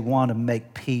because they want to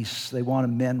make peace. They want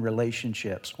to mend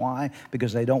relationships. Why?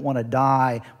 Because they don't want to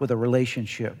die with a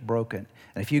relationship broken.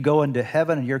 And if you go into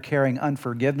heaven and you're carrying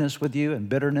unforgiveness with you and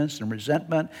bitterness and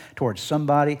resentment towards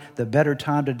somebody, the better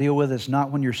time to deal with it is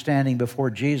not when you're standing before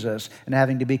Jesus and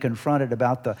having to be confronted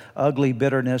about the ugly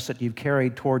bitterness that you've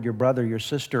carried toward your brother, your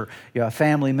sister, a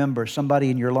family member, somebody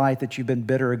in your life that you've been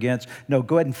bitter against. No,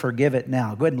 go ahead and forgive it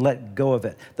now. Go ahead and let go of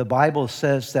it. The Bible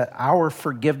says that our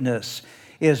forgiveness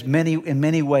is in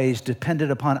many ways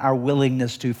dependent upon our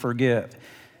willingness to forgive.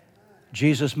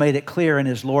 Jesus made it clear in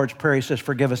his Lord's Prayer. He says,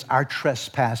 forgive us our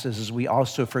trespasses as we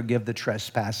also forgive the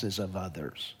trespasses of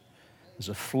others. There's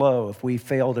a flow. If we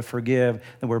fail to forgive,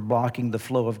 then we're blocking the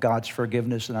flow of God's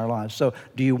forgiveness in our lives. So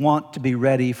do you want to be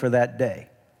ready for that day?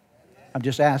 I'm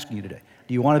just asking you today.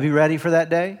 Do you want to be ready for that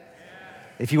day?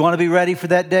 If you want to be ready for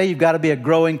that day, you've got to be a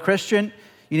growing Christian.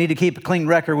 You need to keep a clean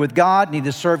record with God. You need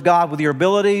to serve God with your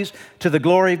abilities to the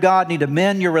glory of God. You need to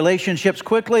mend your relationships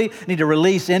quickly. You need to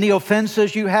release any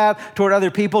offenses you have toward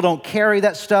other people. Don't carry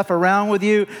that stuff around with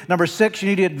you. Number 6, you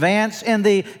need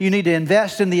to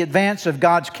invest in the advance of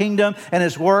God's kingdom and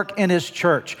His work in His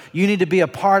church. You need to be a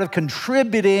part of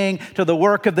contributing to the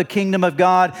work of the kingdom of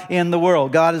God in the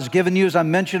world. God has given you, as I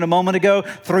mentioned a moment ago,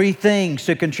 3 things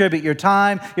to contribute: your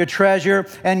time, your treasure,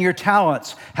 and your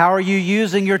talents. How are you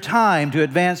using your time to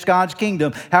advance God's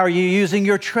kingdom? How are you using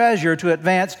your treasure to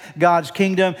advance God's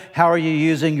kingdom? How are you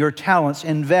using your talents?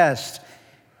 Invest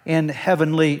in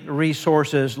heavenly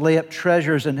resources. Lay up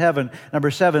treasures in heaven. Number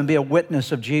 7, be a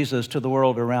witness of Jesus to the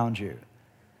world around you.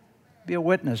 Be a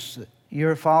witness.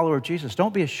 You're a follower of Jesus.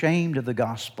 Don't be ashamed of the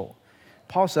gospel.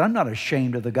 Paul said, I'm not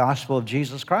ashamed of the gospel of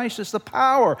Jesus Christ. It's the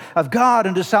power of God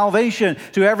unto salvation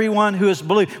to everyone who has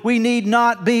believed. We need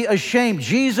not be ashamed.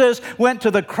 Jesus went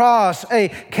to the cross,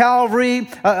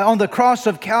 on the cross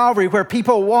of Calvary, where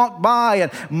people walked by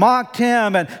and mocked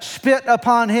Him and spit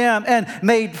upon Him and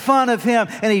made fun of Him.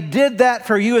 And He did that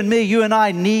for you and me. You and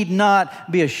I need not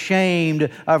be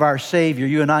ashamed of our Savior.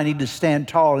 You and I need to stand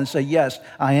tall and say, yes,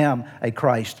 I am a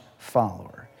Christ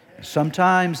follower.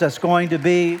 Sometimes that's going to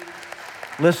be...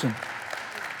 Listen,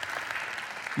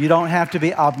 you don't have to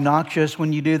be obnoxious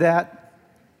when you do that.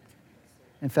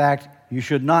 In fact, you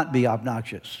should not be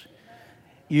obnoxious.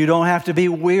 You don't have to be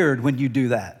weird when you do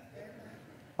that.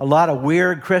 A lot of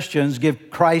weird Christians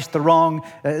give Christ the wrong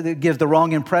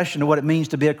impression of what it means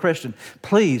to be a Christian.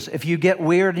 Please, if you get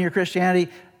weird in your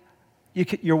Christianity,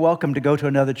 you're welcome to go to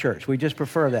another church. We just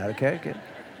prefer that, okay?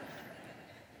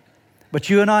 But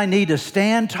you and I need to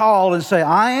stand tall and say,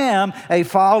 I am a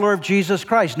follower of Jesus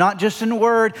Christ, not just in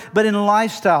word, but in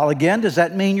lifestyle. Again, does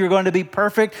that mean you're going to be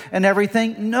perfect and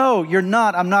everything? No, you're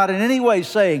not. I'm not in any way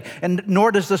saying, and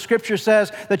nor does the Scripture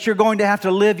says that you're going to have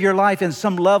to live your life in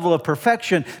some level of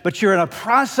perfection, but you're in a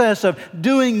process of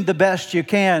doing the best you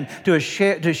can to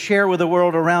share with the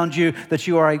world around you that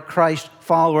you are a Christ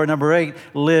follower. Number 8,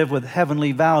 live with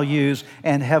heavenly values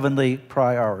and heavenly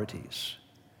priorities.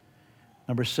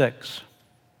 Number 6,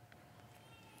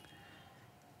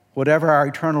 whatever our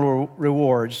eternal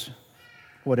rewards,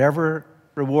 whatever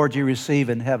reward you receive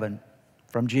in heaven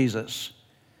from Jesus,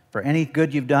 for any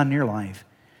good you've done in your life,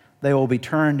 they will be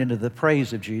turned into the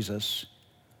praise of Jesus,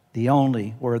 the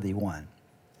only worthy one.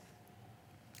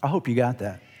 I hope you got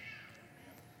that.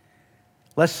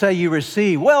 Let's say you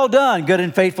receive, well done, good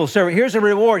and faithful servant. Here's a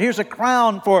reward. Here's a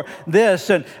crown for this,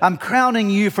 and I'm crowning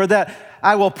you for that.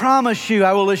 I will promise you,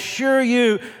 I will assure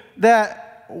you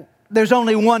that there's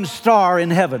only one star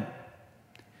in heaven.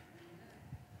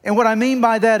 And what I mean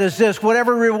by that is this: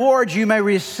 whatever rewards you may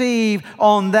receive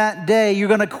on that day, you're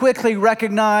going to quickly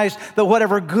recognize that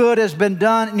whatever good has been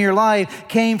done in your life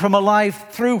came from a life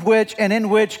through which and in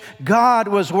which God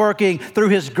was working through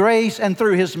His grace and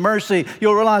through His mercy.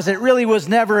 You'll realize it really was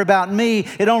never about me.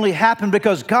 It only happened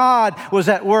because God was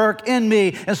at work in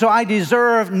me. And so I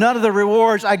deserve none of the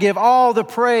rewards. I give all the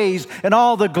praise and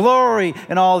all the glory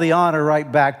and all the honor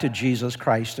right back to Jesus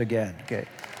Christ again. Okay.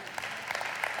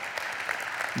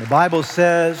 The Bible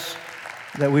says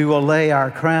that we will lay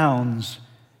our crowns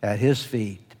at His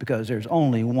feet because there's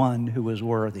only one who is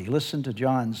worthy. Listen to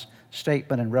John's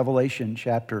statement in Revelation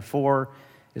chapter 4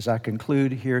 as I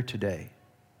conclude here today.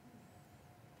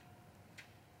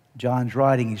 John's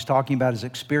writing, he's talking about his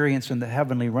experience in the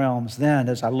heavenly realms. Then,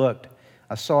 as I looked,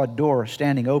 I saw a door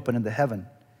standing open in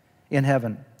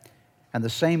heaven. And the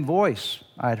same voice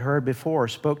I had heard before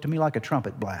spoke to me like a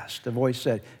trumpet blast. The voice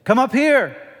said, "Come up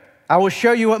here. I will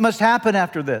show you what must happen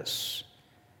after this."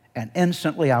 And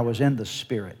instantly I was in the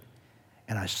Spirit,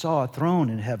 and I saw a throne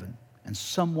in heaven and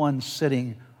someone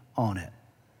sitting on it.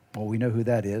 Well, we know who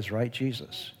that is, right?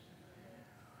 Jesus.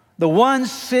 The one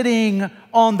sitting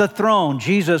on the throne,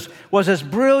 Jesus, was as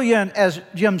brilliant as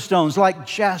gemstones, like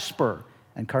jasper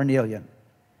and carnelian.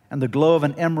 And the glow of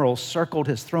an emerald circled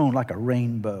his throne like a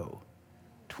rainbow.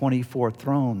 24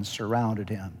 thrones surrounded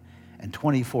him, and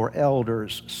 24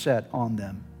 elders sat on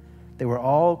them. They were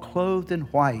all clothed in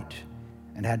white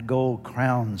and had gold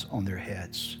crowns on their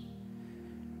heads.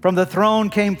 From the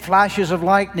throne came flashes of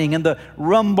lightning and the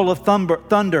rumble of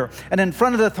thunder. And in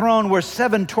front of the throne were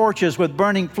 7 torches with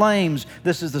burning flames.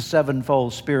 This is the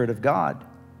sevenfold Spirit of God.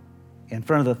 In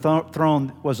front of the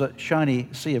throne was a shiny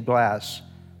sea of glass,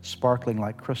 sparkling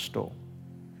like crystal.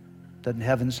 Doesn't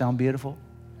heaven sound beautiful?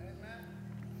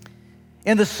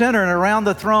 In the center and around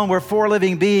the throne were 4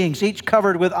 living beings, each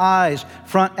covered with eyes,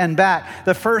 front and back.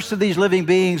 The first of these living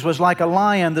beings was like a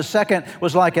lion. The second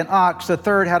was like an ox. The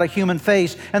third had a human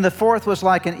face. And the fourth was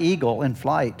like an eagle in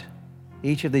flight.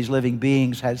 Each of these living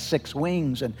beings had 6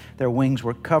 wings, and their wings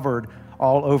were covered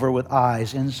all over with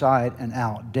eyes, inside and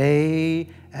out. Day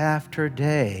after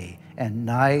day and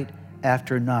night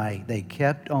after night, they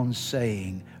kept on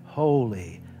saying,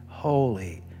 "Holy,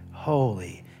 holy,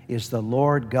 holy is the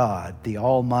Lord God, the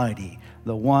Almighty,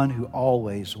 the one who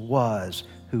always was,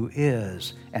 who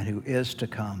is, and who is to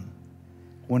come."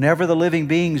 Whenever the living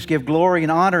beings give glory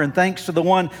and honor and thanks to the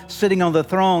one sitting on the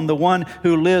throne, the one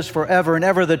who lives forever and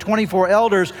ever, the 24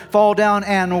 elders fall down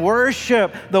and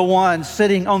worship the one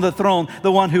sitting on the throne,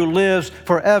 the one who lives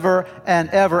forever and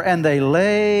ever. And they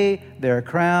lay their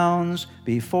crowns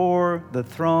before the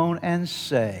throne and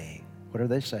say, what are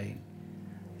they saying?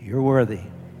 "You're worthy,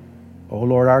 O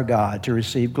Lord our God, to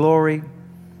receive glory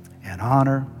and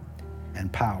honor and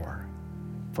power.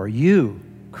 For you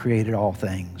created all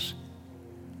things,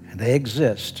 and they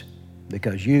exist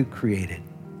because you created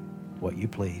what you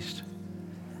pleased."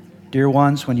 Dear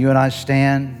ones, when you and I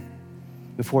stand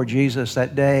before Jesus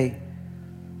that day,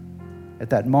 at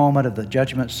that moment of the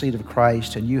judgment seat of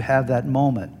Christ, and you have that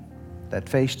moment, that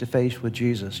face-to-face with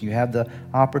Jesus, you have the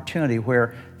opportunity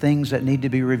where things that need to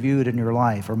be reviewed in your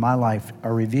life or my life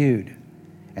are reviewed.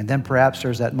 And then perhaps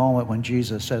there's that moment when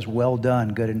Jesus says, "Well done,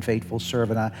 good and faithful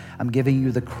servant. I'm giving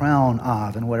you the crown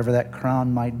of," and whatever that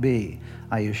crown might be.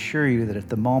 I assure you that at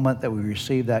the moment that we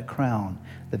receive that crown,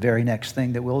 the very next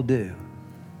thing that we'll do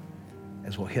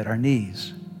is we'll hit our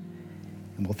knees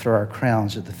and we'll throw our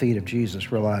crowns at the feet of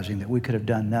Jesus, realizing that we could have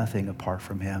done nothing apart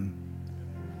from Him.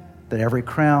 That every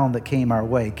crown that came our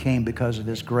way came because of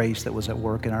His grace that was at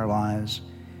work in our lives.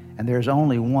 And there's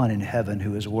only one in heaven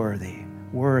who is worthy.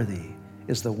 Worthy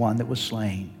is the one that was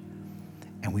slain.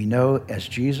 And we know, as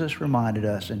Jesus reminded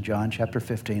us in John chapter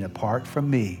 15, apart from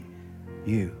me,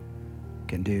 you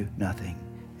can do nothing.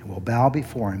 And we'll bow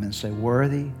before Him and say,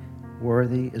 "Worthy,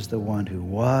 worthy is the one who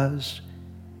was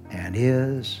and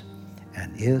is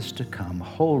to come.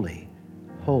 Holy,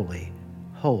 holy,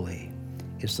 holy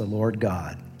is the Lord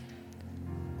God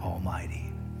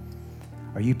Almighty."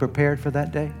 Are you prepared for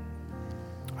that day?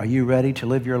 Are you ready to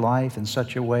live your life in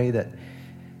such a way that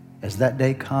as that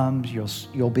day comes,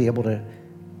 you'll be able to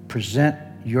present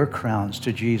your crowns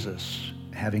to Jesus,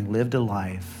 having lived a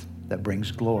life that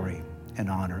brings glory and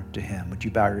honor to Him? Would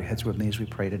you bow your heads with me as we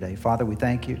pray today? Father, we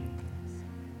thank you.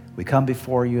 We come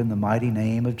before you in the mighty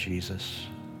name of Jesus,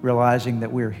 realizing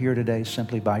that we're here today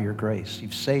simply by your grace.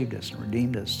 You've saved us and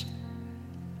redeemed us,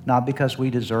 not because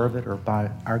we deserve it or by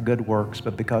our good works,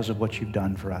 but because of what you've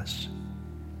done for us.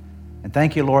 And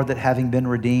thank you, Lord, that having been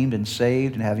redeemed and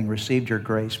saved and having received your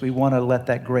grace, we want to let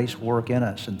that grace work in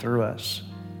us and through us.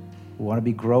 We want to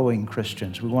be growing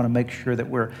Christians. We want to make sure that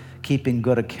we're keeping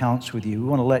good accounts with you. We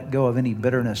want to let go of any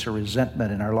bitterness or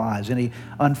resentment in our lives, any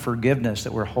unforgiveness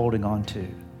that we're holding on to.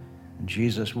 And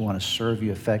Jesus, we want to serve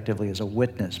you effectively as a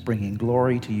witness, bringing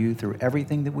glory to you through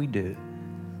everything that we do.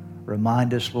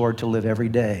 Remind us, Lord, to live every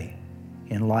day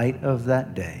in light of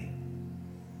that day.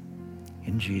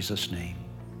 In Jesus' name.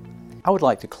 I would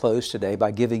like to close today by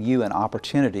giving you an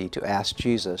opportunity to ask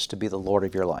Jesus to be the Lord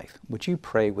of your life. Would you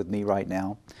pray with me right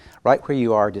now? Right where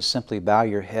you are, just simply bow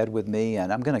your head with me,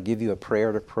 and I'm going to give you a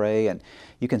prayer to pray, and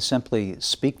you can simply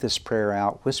speak this prayer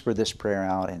out, whisper this prayer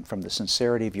out, and from the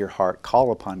sincerity of your heart,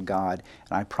 call upon God,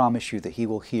 and I promise you that He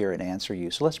will hear and answer you.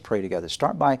 So let's pray together.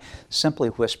 Start by simply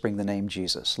whispering the name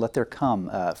Jesus. Let there come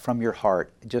from your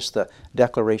heart just the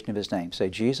declaration of His name.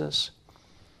 Say, "Jesus,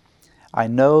 I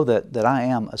know that I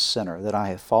am a sinner, that I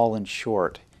have fallen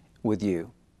short with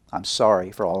you. I'm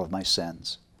sorry for all of my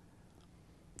sins.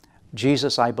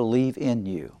 Jesus, I believe in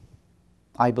you.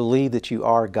 I believe that you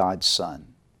are God's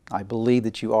Son. I believe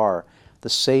that you are the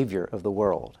Savior of the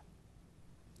world.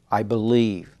 I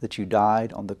believe that you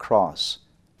died on the cross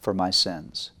for my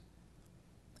sins.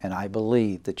 And I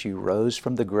believe that you rose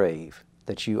from the grave,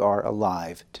 that you are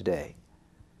alive today.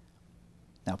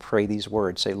 Now pray these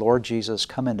words. Say, Lord Jesus,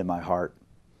 come into my heart.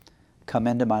 Come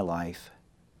into my life.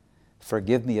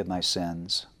 Forgive me of my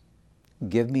sins.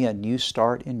 Give me a new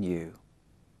start in you.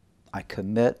 I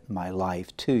commit my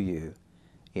life to you.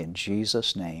 In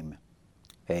Jesus' name,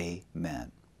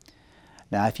 amen.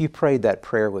 Now, if you prayed that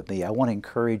prayer with me, I want to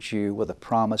encourage you with a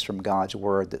promise from God's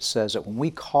Word that says that when we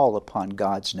call upon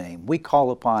God's name, we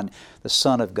call upon the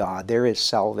Son of God, there is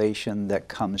salvation that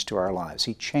comes to our lives.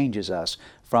 He changes us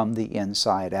from the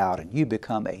inside out, and you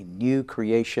become a new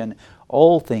creation.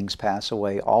 Old things pass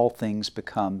away, all things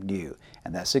become new.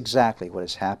 And that's exactly what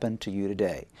has happened to you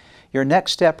today. Your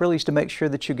next step really is to make sure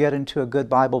that you get into a good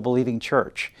Bible-believing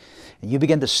church. And you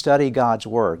begin to study God's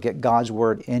Word, get God's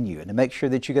Word in you, and to make sure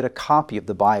that you get a copy of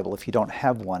the Bible if you don't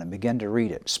have one, and begin to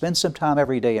read it. Spend some time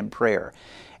every day in prayer.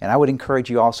 And I would encourage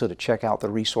you also to check out the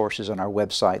resources on our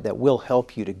website that will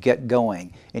help you to get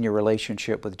going in your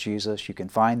relationship with Jesus. You can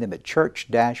find them at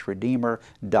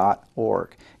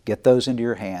church-redeemer.org. Get those into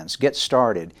your hands. Get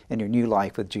started in your new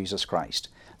life with Jesus Christ.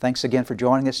 Thanks again for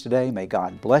joining us today. May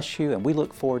God bless you, and we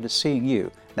look forward to seeing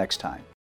you next time.